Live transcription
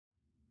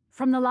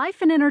From the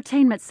Life and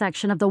Entertainment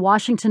section of the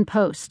Washington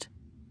Post.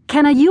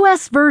 Can a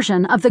U.S.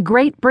 version of the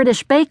Great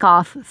British Bake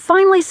Off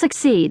finally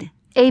succeed?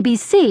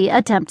 ABC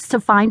attempts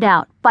to find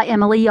out, by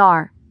Emily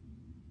Yahr.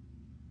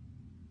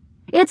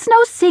 It's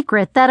no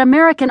secret that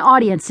American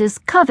audiences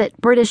covet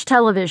British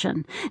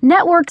television.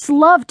 Networks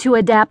love to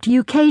adapt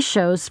UK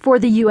shows for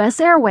the US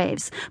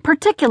airwaves,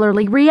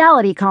 particularly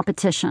reality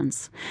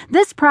competitions.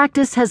 This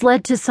practice has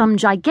led to some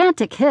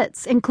gigantic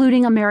hits,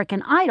 including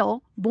American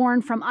Idol,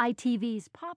 born from ITV's pop